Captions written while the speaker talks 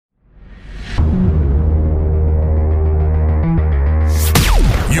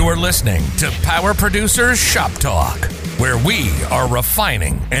are listening to Power Producers Shop Talk, where we are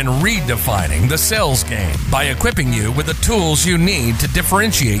refining and redefining the sales game by equipping you with the tools you need to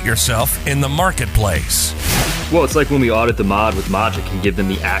differentiate yourself in the marketplace. Well, it's like when we audit the mod with Mogic and give them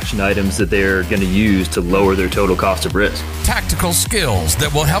the action items that they're going to use to lower their total cost of risk. Tactical skills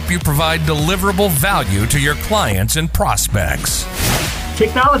that will help you provide deliverable value to your clients and prospects.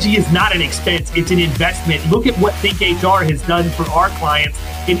 Technology is not an expense, it's an investment. Look at what ThinkHR has done for our clients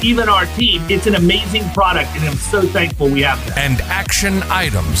and even our team. It's an amazing product, and I'm so thankful we have that. And action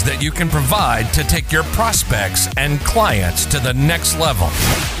items that you can provide to take your prospects and clients to the next level.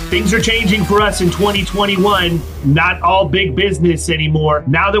 Things are changing for us in 2021. Not all big business anymore.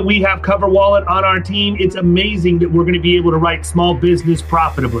 Now that we have CoverWallet on our team, it's amazing that we're going to be able to write small business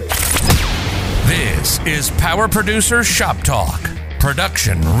profitably. This is Power Producer Shop Talk.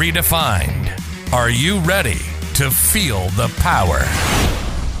 Production redefined. Are you ready to feel the power?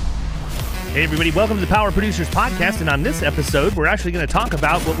 Hey everybody, welcome to the Power Producers Podcast, and on this episode, we're actually going to talk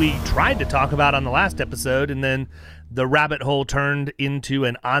about what we tried to talk about on the last episode, and then the rabbit hole turned into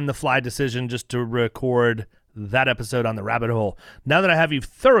an on-the-fly decision just to record that episode on the rabbit hole. Now that I have you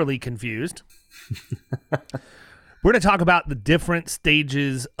thoroughly confused, we're going to talk about the different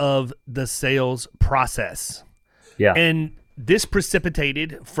stages of the sales process. Yeah. And this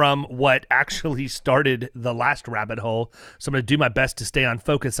precipitated from what actually started the last rabbit hole. So I'm going to do my best to stay on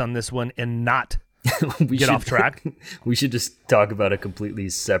focus on this one and not get off track. We should just talk about a completely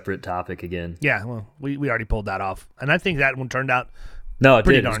separate topic again. Yeah, well, we already pulled that off. And I think that one turned out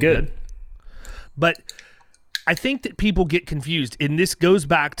pretty darn It was good. But I think that people get confused. And this goes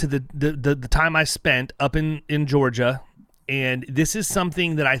back to the time I spent up in Georgia. And this is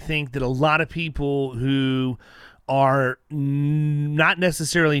something that I think that a lot of people who are not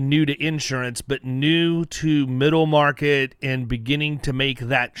necessarily new to insurance, but new to middle market and beginning to make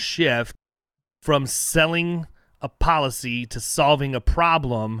that shift from selling a policy to solving a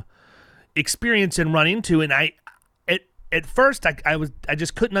problem, experience and run into. And at first I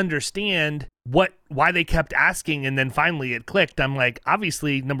just couldn't understand why they kept asking, and then finally it clicked. I'm like,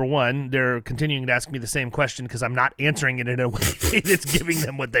 obviously, number one, they're continuing to ask me the same question because I'm not answering it in a way that's giving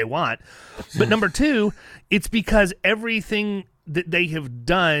them what they want. But number two, it's because everything that they have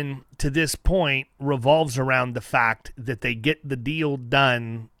done to this point revolves around the fact that they get the deal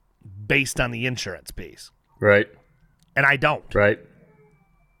done based on the insurance piece. Right. And I don't. Right.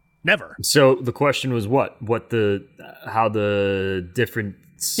 Never. So the question was how the different...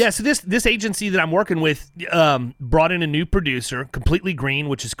 Yeah, so this agency that I'm working with brought in a new producer, completely green,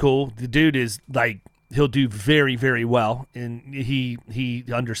 which is cool. The dude is like, he'll do very, very well, and he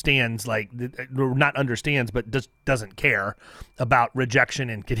understands, not understands, but just doesn't care about rejection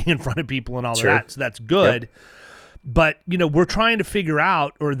and getting in front of people and all of that. So that's good. Yep. But, we're trying to figure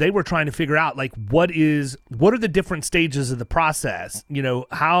out, or they were trying to figure out, what are the different stages of the process?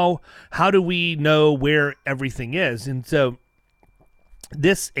 How do we know where everything is? And so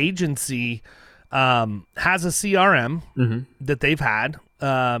this agency has a CRM that they've had,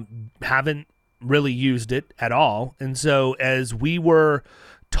 haven't really used it at all. And so as we were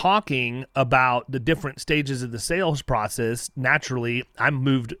talking about the different stages of the sales process, naturally, I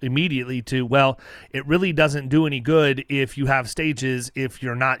moved immediately to, well, it really doesn't do any good if you have stages if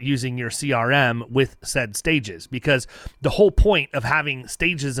you're not using your CRM with said stages, because the whole point of having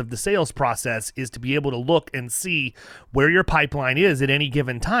stages of the sales process is to be able to look and see where your pipeline is at any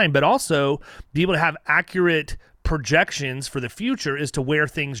given time, but also be able to have accurate projections for the future as to where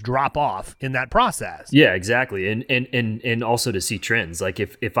things drop off in that process. Yeah, exactly. And also to see trends. Like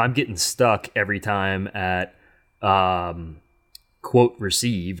if I'm getting stuck every time at quote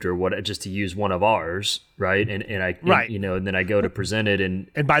received or what, just to use one of ours, right? And then I go to present it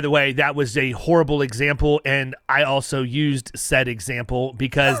and by the way, that was a horrible example, and I also used said example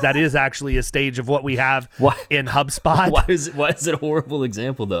because that is actually a stage of what we have in HubSpot. Why is it a horrible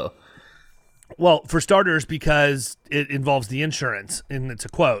example though? Well, for starters, because it involves the insurance, and it's a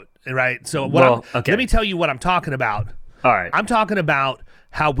quote, right? So let me tell you what I'm talking about. All right. I'm talking about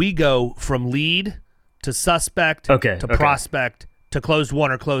how we go from lead to suspect to prospect to closed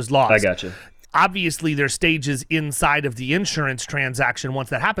won or closed lost. I got you. Obviously, there's stages inside of the insurance transaction once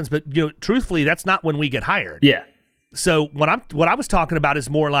that happens, but truthfully, that's not when we get hired. Yeah. So what I was talking about is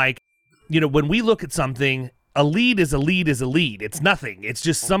more like, when we look at something, a lead is a lead is a lead. It's nothing. It's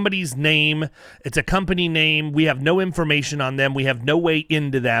just somebody's name. It's a company name. We have no information on them. We have no way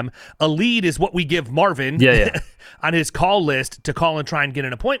into them. A lead is what we give Marvin on his call list to call and try and get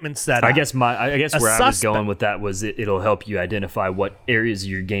an appointment set up. I guess where I was going with that was it'll help you identify what areas of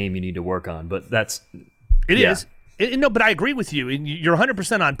your game you need to work on. But that's... It is. No, but I agree with you. And you're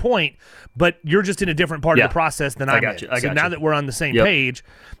 100% on point, but you're just in a different part of the process than I'm in. So now that we're on the same page,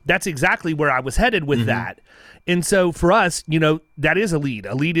 that's exactly where I was headed with that. And so for us, that is a lead.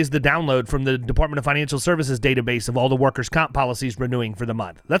 A lead is the download from the Department of Financial Services database of all the workers' comp policies renewing for the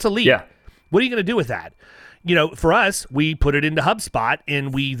month. That's a lead. Yeah. What are you going to do with that? For us, we put it into HubSpot,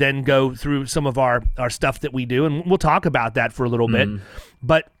 and we then go through some of our stuff that we do, and we'll talk about that for a little bit.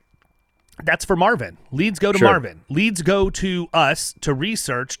 But that's for Marvin. Leads go to Marvin. Leads go to us to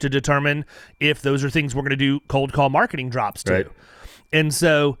research to determine if those are things we're going to do cold call marketing drops to. Right. And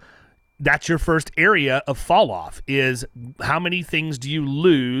so that's your first area of fall off, is how many things do you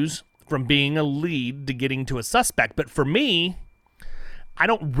lose from being a lead to getting to a suspect? But for me, I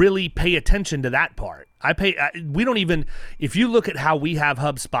don't really pay attention to that part. We don't even, if you look at how we have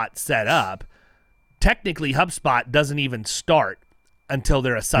HubSpot set up, technically HubSpot doesn't even start until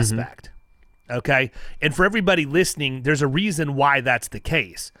they're a suspect. Okay? And for everybody listening, there's a reason why that's the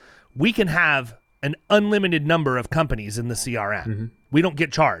case. We can have an unlimited number of companies in the CRM. We don't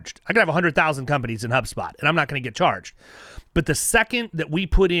get charged. I could have 100,000 companies in HubSpot, and I'm not going to get charged. But the second that we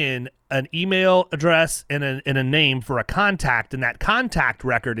put in an email address and a name for a contact, and that contact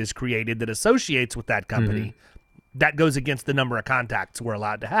record is created that associates with that company, that goes against the number of contacts we're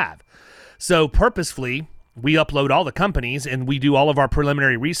allowed to have. So purposefully, we upload all the companies, and we do all of our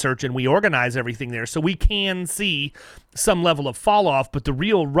preliminary research, and we organize everything there so we can see some level of fall off. But the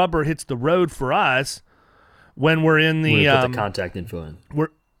real rubber hits the road for us when we're in the... We put the contact info in.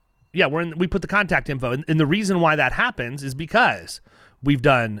 We put the contact info. And the reason why that happens is because we've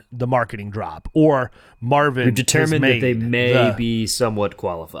done the marketing drop, or Marvin We've determined that they may be somewhat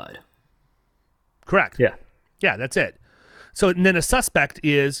qualified. Correct. Yeah. Yeah, that's it. So and then a suspect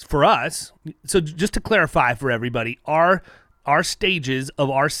is, for us, so just to clarify for everybody, our stages of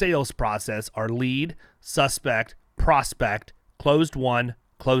our sales process are lead, suspect, prospect, closed won,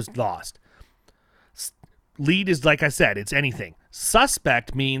 closed lost. Lead is, like I said, it's anything.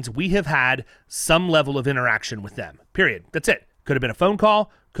 Suspect means we have had some level of interaction with them, period. That's it. Could have been a phone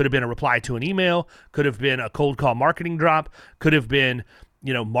call, could have been a reply to an email, could have been a cold call marketing drop, could have been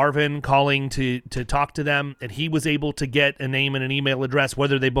Marvin calling to talk to them, and he was able to get a name and an email address,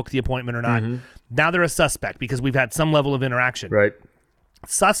 whether they booked the appointment or not. Now they're a suspect because we've had some level of interaction. Right.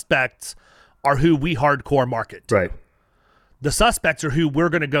 Suspects are who we hardcore market to. Right. The suspects are who we're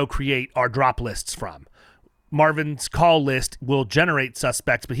going to go create our drop lists from. Marvin's call list will generate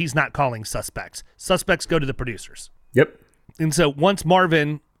suspects, but he's not calling suspects. Suspects go to the producers. Yep. And so once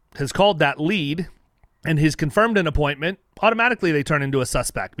Marvin has called that lead and has confirmed an appointment, automatically they turn into a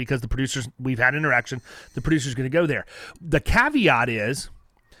suspect because the producers, we've had interaction, the producer's going to go there. The caveat is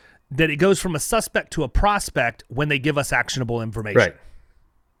that it goes from a suspect to a prospect when they give us actionable information. Right.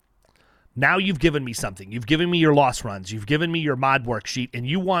 Now you've given me something. You've given me your loss runs. You've given me your mod worksheet, and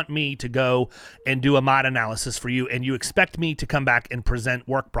you want me to go and do a mod analysis for you, and you expect me to come back and present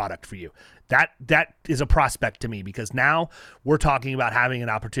work product for you. That is a prospect to me, because now we're talking about having an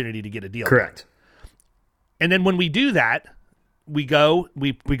opportunity to get a deal. Correct. And then when we do that, we go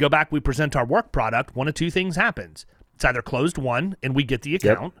back, we present our work product. One of two things happens. It's either closed won and we get the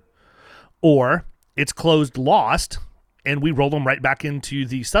account, or it's closed lost and we roll them right back into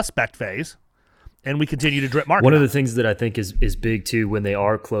the suspect phase, and we continue to drip market. One of the things that I think is big too when they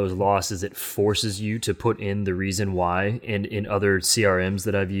are closed lost is it forces you to put in the reason why. And in other CRMs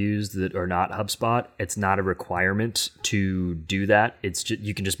that I've used that are not HubSpot, it's not a requirement to do that. It's just,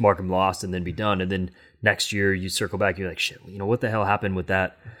 you can just mark them lost and then be done. And then next year you circle back, you're like, shit, what the hell happened with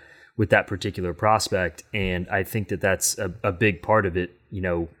that particular prospect? And I think that that's a big part of it,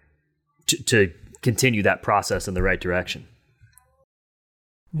 to continue that process in the right direction.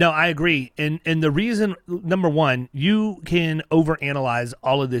 No, I agree. And the reason, number one, you can overanalyze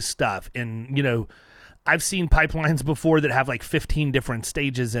all of this stuff. And, I've seen pipelines before that have like 15 different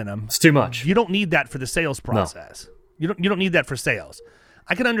stages in them. It's too much. You don't need that for the sales process. No. You don't need that for sales.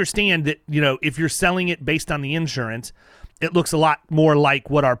 I can understand that, if you're selling it based on the insurance, it looks a lot more like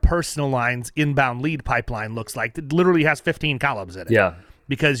what our personal lines inbound lead pipeline looks like. It literally has 15 columns in it. Yeah.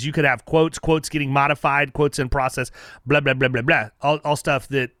 Because you could have quotes getting modified, quotes in process, blah, blah, blah, blah, blah. All stuff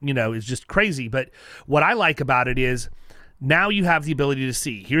that, is just crazy. But what I like about it is now you have the ability to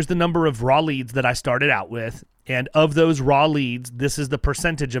see, here's the number of raw leads that I started out with. And of those raw leads, this is the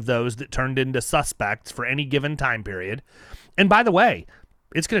percentage of those that turned into suspects for any given time period. And by the way,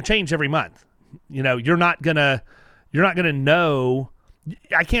 it's going to change every month. You're not going to know.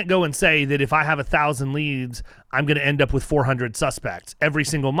 I can't go and say that if I have 1,000 leads, I'm going to end up with 400 suspects every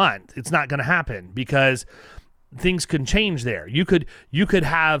single month. It's not going to happen because things can change there. You could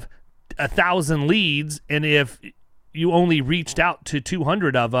have 1,000 leads, and if you only reached out to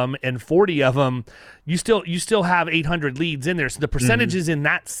 200 of them, and 40 of them, you still have 800 leads in there. So the percentages in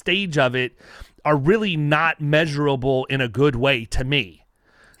that stage of it are really not measurable in a good way to me.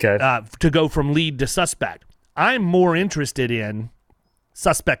 Okay. To go from lead to suspect. I'm more interested in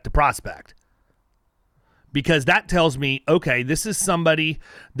suspect to prospect, because that tells me, okay, this is somebody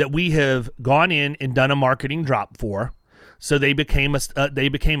that we have gone in and done a marketing drop for. So they became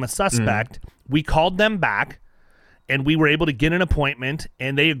a suspect. We called them back, and we were able to get an appointment,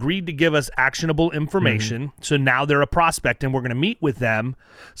 and they agreed to give us actionable information. So now they're a prospect, and we're going to meet with them.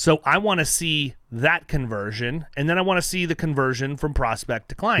 So I want to see that conversion, and then I want to see the conversion from prospect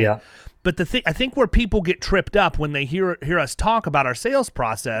to client. Yeah. But I think where people get tripped up when they hear us talk about our sales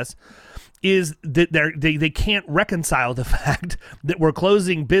process is that they can't reconcile the fact that we're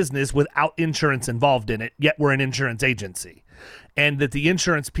closing business without insurance involved in it, yet we're an insurance agency, and that the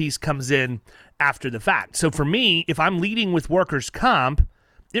insurance piece comes in after the fact. So for me, if I'm leading with workers' comp,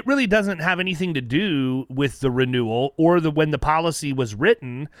 it really doesn't have anything to do with the renewal or when the policy was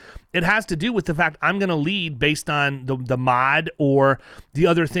written. It has to do with the fact I'm going to lead based on the mod or the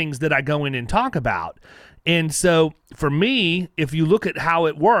other things that I go in and talk about. And so for me, if you look at how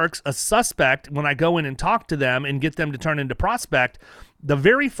it works, a suspect, when I go in and talk to them and get them to turn into prospect, the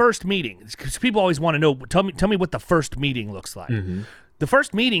very first meeting, because people always want to know, tell me what the first meeting looks like. The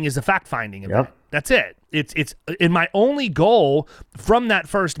first meeting is a fact-finding event. Yep. That's it. It's and my only goal from that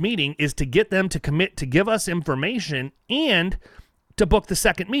first meeting is to get them to commit to give us information and to book the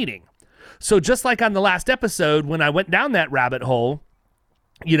second meeting. So just like on the last episode, when I went down that rabbit hole,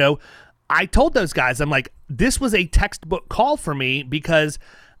 I told those guys, I'm like, this was a textbook call for me, because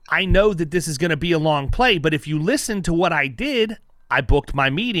I know that this is going to be a long play. But if you listen to what I did, I booked my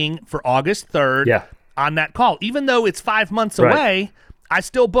meeting for August 3rd on that call. Even though it's 5 months away, I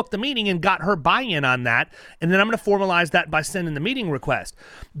still booked the meeting and got her buy-in on that. And then I'm going to formalize that by sending the meeting request.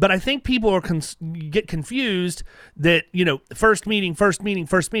 But I think people get confused that, first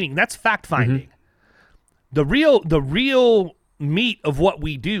meeting. That's fact-finding. The real meat of what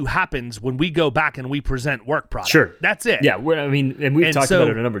we do happens when we go back and we present work product. Sure. That's it. Yeah. And we've talked about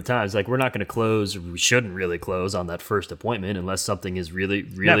it a number of times. Like, we're not going to close, or we shouldn't really close on that first appointment unless something is really,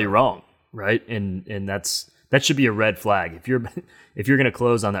 really wrong. Right. And that should be a red flag. If you're going to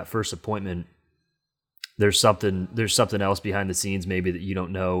close on that first appointment, there's something else behind the scenes maybe that you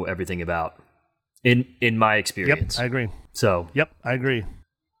don't know everything about. In my experience. Yep, I agree. So. Yep, I agree.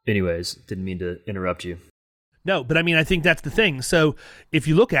 Anyways, didn't mean to interrupt you. No, but I think that's the thing. So if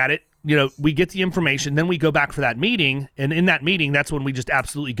you look at it, we get the information, then we go back for that meeting, and in that meeting, that's when we just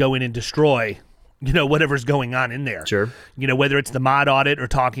absolutely go in and destroy, whatever's going on in there. Sure. Whether it's the mod audit or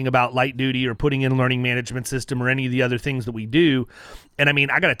talking about light duty or putting in learning management system or any of the other things that we do. And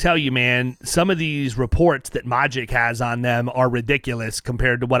I got to tell you, man, some of these reports that Mogic has on them are ridiculous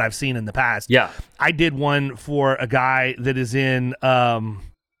compared to what I've seen in the past. Yeah. I did one for a guy that is in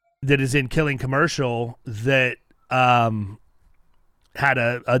Killing Commercial that had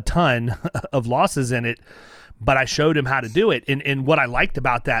a ton of losses in it, but I showed him how to do it. And what I liked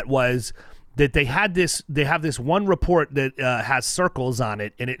about that was that they have this one report that has circles on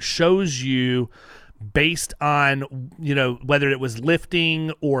it, and it shows you based on, whether it was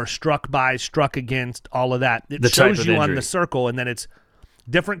lifting or struck by, struck against, all of that. It shows you on the circle, and then it's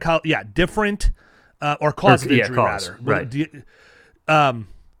different color. Yeah. Different, or cause of injury, rather. Right.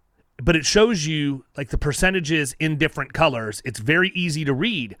 But it shows you like the percentages in different colors. It's very easy to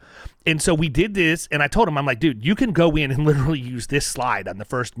read. And so we did this, and I told him, I'm like, dude, you can go in and literally use this slide on the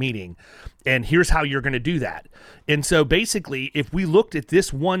first meeting, and here's how you're going to do that. And so basically, if we looked at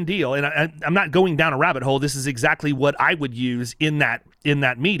this one deal, and I'm not going down a rabbit hole, this is exactly what I would use in that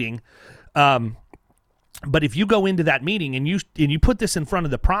meeting. But if you go into that meeting and you put this in front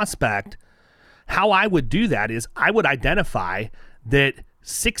of the prospect, how I would do that is I would identify that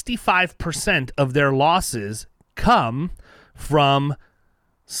 65% of their losses come from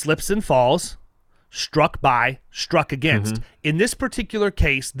slips and falls, struck by, struck against. In this particular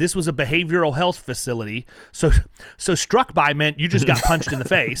case, this was a behavioral health facility. So struck by meant you just got punched in the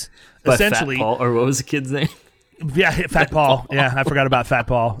face. Essentially. Fat Paul, or what was the kid's name? Yeah, Fat Paul. Yeah, I forgot about Fat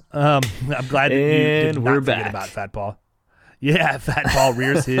Paul. I'm glad that you did not forget about Fat Paul. Yeah, Fat Paul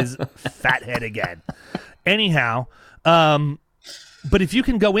rears his fat head again. Anyhow, but if you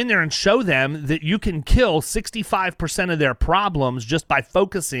can go in there and show them that you can kill 65% of their problems just by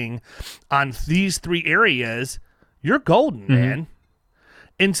focusing on these three areas, you're golden, man.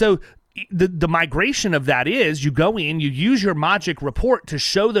 And so the migration of that is you go in, you use your Mogic report to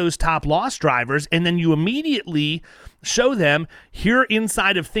show those top loss drivers, and then you immediately show them here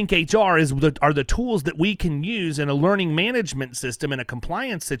inside of Think HR are the tools that we can use in a learning management system in a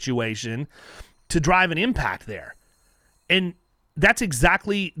compliance situation to drive an impact there. And that's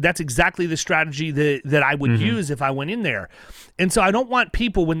exactly the strategy that I would use if I went in there. And so I don't want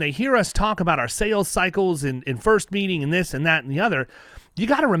people, when they hear us talk about our sales cycles and first meeting and this and that and the other, you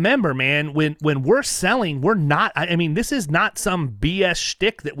got to remember, man, when we're selling, we're not, I mean, this is not some BS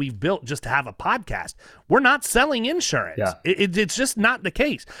shtick that we've built just to have a podcast. We're not selling insurance. Yeah. It's just not the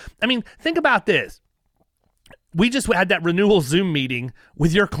case. I mean, think about this. We just had that renewal Zoom meeting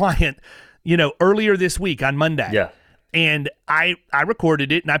with your client, earlier this week on Monday. Yeah. And I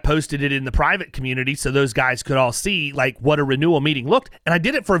recorded it and I posted it in the private community so those guys could all see like what a renewal meeting looked. And I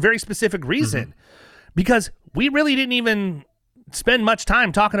did it for a very specific reason because we really didn't even spend much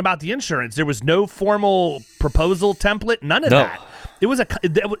time talking about the insurance. There was no formal proposal template, none of that. It was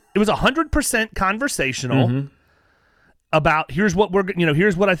 100% conversational about here's what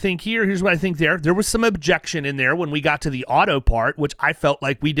here's what I think here, here's what I think there. There was some objection in there when we got to the auto part, which I felt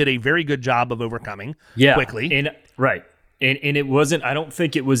like we did a very good job of overcoming quickly. And right. And it wasn't, I don't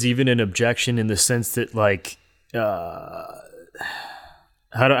think it was even an objection in the sense that like it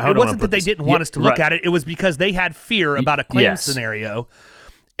wasn't that they didn't want us to look at it. It was because they had fear about a claim scenario.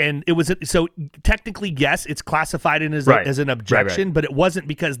 And it was, so technically, yes, it's classified as an objection, but it wasn't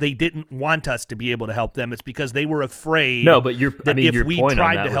because they didn't want us to be able to help them. It's because they were afraid. No, but your point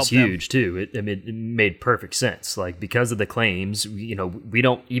on that was them, huge too. It made perfect sense. Like because of the claims, we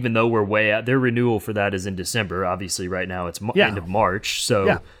don't, even though we're way out, their renewal for that is in December. Obviously right now it's end of March.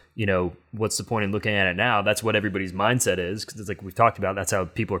 So, what's the point in looking at it now? That's what everybody's mindset is. Cause it's like we've talked about, that's how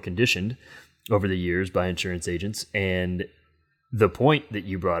people are conditioned over the years by insurance agents. And the point that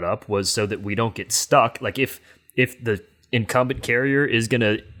you brought up was so that we don't get stuck. Like if the incumbent carrier is going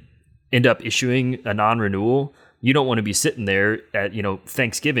to end up issuing a non-renewal, you don't want to be sitting there at,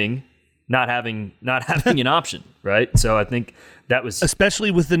 Thanksgiving, not having an option, right? So I think that was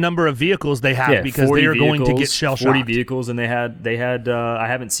especially with the number of vehicles they have because they are going to get shell shocked. 40 vehicles, and they had. I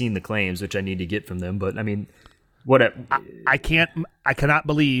haven't seen the claims, which I need to get from them, but I mean, I cannot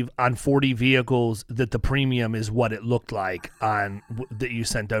believe on 40 vehicles that the premium is what it looked like on that you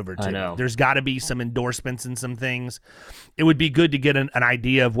sent over to. I know. There's got to be some endorsements and some things. It would be good to get an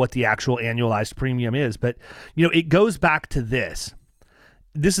idea of what the actual annualized premium is, but it goes back to this.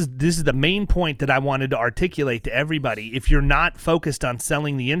 This is the main point that I wanted to articulate to everybody. If you're not focused on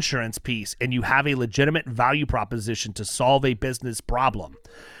selling the insurance piece and you have a legitimate value proposition to solve a business problem,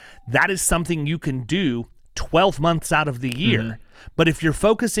 that is something you can do 12 months out of the year. But if you're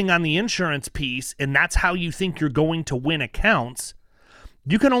focusing on the insurance piece and that's how you think you're going to win accounts,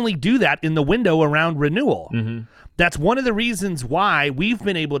 you can only do that in the window around renewal. That's one of the reasons why we've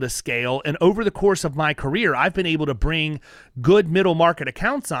been able to scale. And over the course of my career, I've been able to bring good middle market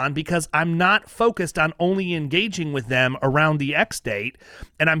accounts on because I'm not focused on only engaging with them around the X date.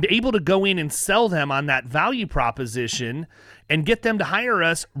 And I'm able to go in and sell them on that value proposition and get them to hire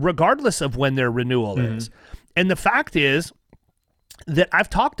us regardless of when their renewal is. And the fact is that I've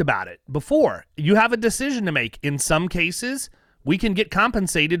talked about it before. You have a decision to make. In some cases, we can get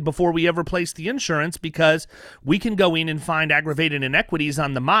compensated before we ever place the insurance because we can go in and find aggravated inequities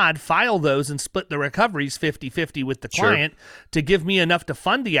on the mod, file those, and split the recoveries 50-50 with the client to give me enough to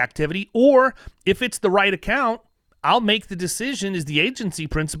fund the activity. Or if it's the right account, I'll make the decision as the agency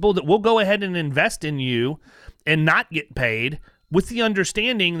principal that we'll go ahead and invest in you and not get paid with the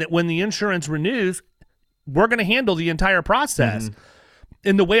understanding that when the insurance renews, we're going to handle the entire process.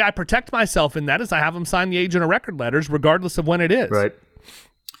 And the way I protect myself in that is I have them sign the agent of record letters regardless of when it is. Right.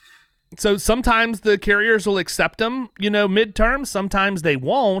 So sometimes the carriers will accept them, midterm. Sometimes they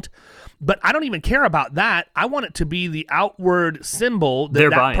won't. But I don't even care about that. I want it to be the outward symbol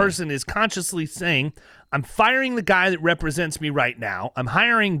that that person is consciously saying, I'm firing the guy that represents me right now. I'm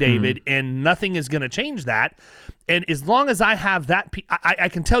hiring David, and nothing is going to change that. And as long as I have that, I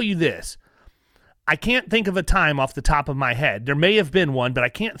can tell you this. I can't think of a time off the top of my head. There may have been one, but I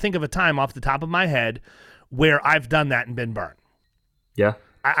can't think of a time off the top of my head where I've done that and been burned. Yeah.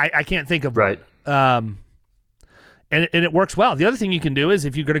 I can't think of one. And it works well. The other thing you can do is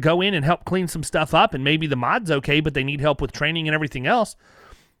if you're going to go in and help clean some stuff up and maybe the mod's okay, but they need help with training and everything else,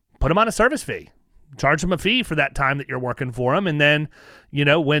 put them on a service fee. charge them a fee for that time that you're working for them. And then,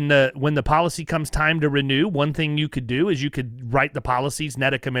 when the policy comes time to renew, one thing you could do is you could write the policies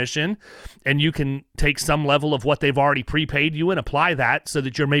net a commission, and you can take some level of what they've already prepaid you and apply that so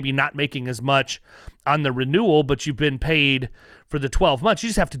that you're maybe not making as much on the renewal, but you've been paid for the 12 months. You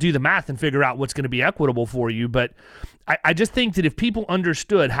just have to do the math and figure out what's going to be equitable for you. But I just think that if people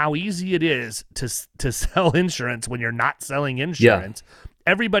understood how easy it is to sell insurance when you're not selling insurance,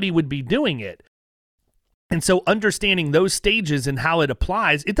 everybody would be doing it. And so understanding those stages and how it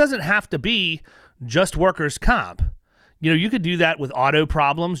applies, it doesn't have to be just workers' comp. You could do that with auto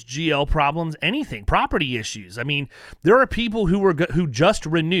problems, GL problems, anything, property issues. I mean, there are people who just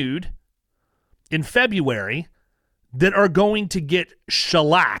renewed in February that are going to get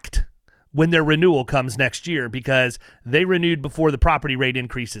shellacked when their renewal comes next year because they renewed before the property rate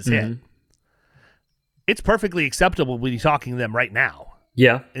increases hit. It's perfectly acceptable to be talking to them right now.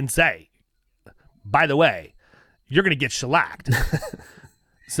 Yeah. And say, by the way, you're going to get shellacked.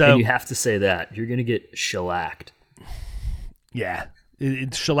 So and you have to say that. You're going to get shellacked. Yeah.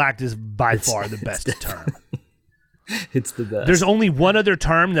 Shellacked is by far the best term. It's the best. There's only one other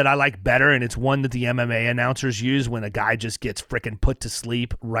term that I like better, and it's one that the MMA announcers use when a guy just gets frickin' put to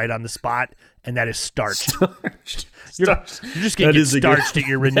sleep right on the spot, and that is starched. You're just going to get starched at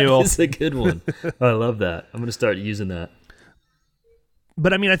your renewal. That is a good one. I love that. I'm going to start using that.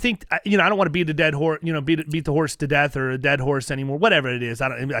 But I mean, I think I don't want to beat the dead horse, beat the horse to death or a dead horse anymore. Whatever it is,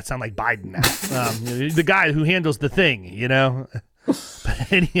 I sound like Biden now. The guy who handles the thing,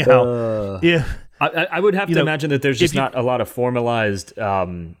 But anyhow, I would have to imagine that there's just not a lot of formalized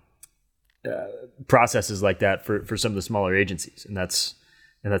processes like that for some of the smaller agencies, and that's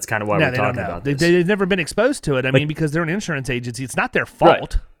kind of why we're talking about this. They've never been exposed to it. I mean, because they're an insurance agency, it's not their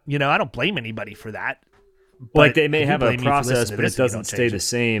fault. Right. I don't blame anybody for that. Like they may have a process, but it doesn't stay the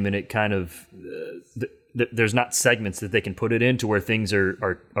same, and it kind of there's not segments that they can put it into where things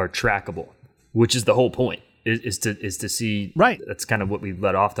are trackable, which is the whole point. Is to see. Right. That's kind of what we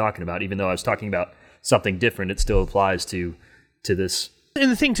let off talking about. Even though I was talking about something different, it still applies to this.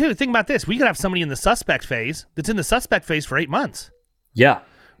 And the thing too, think about this: we could have somebody in the suspect phase that's in the suspect phase for 8 months. Yeah.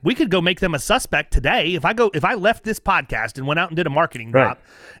 We could go make them a suspect today. If I left this podcast and went out and did a marketing drop,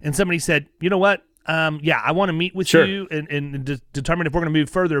 and somebody said, you know what? I want to meet with you and determine if we're going to move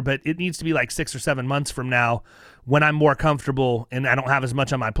further, but it needs to be like 6 or 7 months from now when I'm more comfortable and I don't have as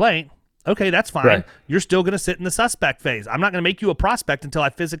much on my plate. Okay, that's fine. Right. You're still going to sit in the suspect phase. I'm not going to make you a prospect until I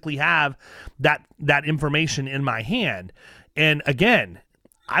physically have that information in my hand. And again,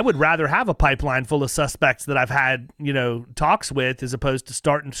 I would rather have a pipeline full of suspects that I've had, talks with as opposed to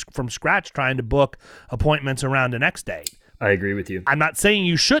starting from scratch trying to book appointments around an X date. I agree with you. I'm not saying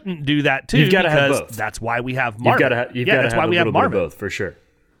you shouldn't do that too. You've got to have both. That's why we have Marvin. That's why we have Marvin. Both for sure.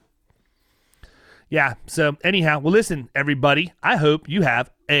 Yeah. So anyhow, well, listen, everybody. I hope you have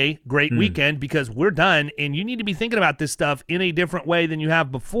a great weekend because we're done, and you need to be thinking about this stuff in a different way than you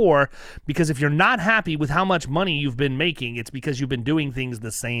have before. Because if you're not happy with how much money you've been making, it's because you've been doing things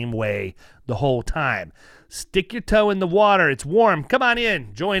the same way the whole time. Stick your toe in the water. It's warm. Come on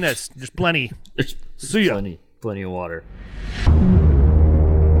in. Join us. There's plenty. See ya. Plenty of water.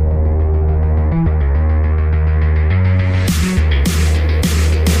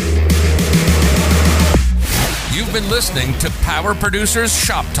 You've been listening to Power Producers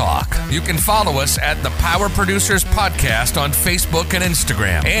Shop Talk. You can follow us at the Power Producers Podcast on Facebook and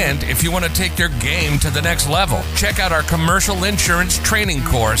Instagram. And if you want to take your game to the next level, check out our commercial insurance training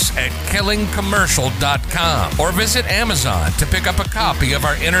course at killingcommercial.com or visit Amazon to pick up a copy of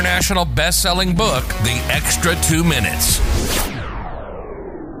our international best-selling book, The Extra 2 Minutes.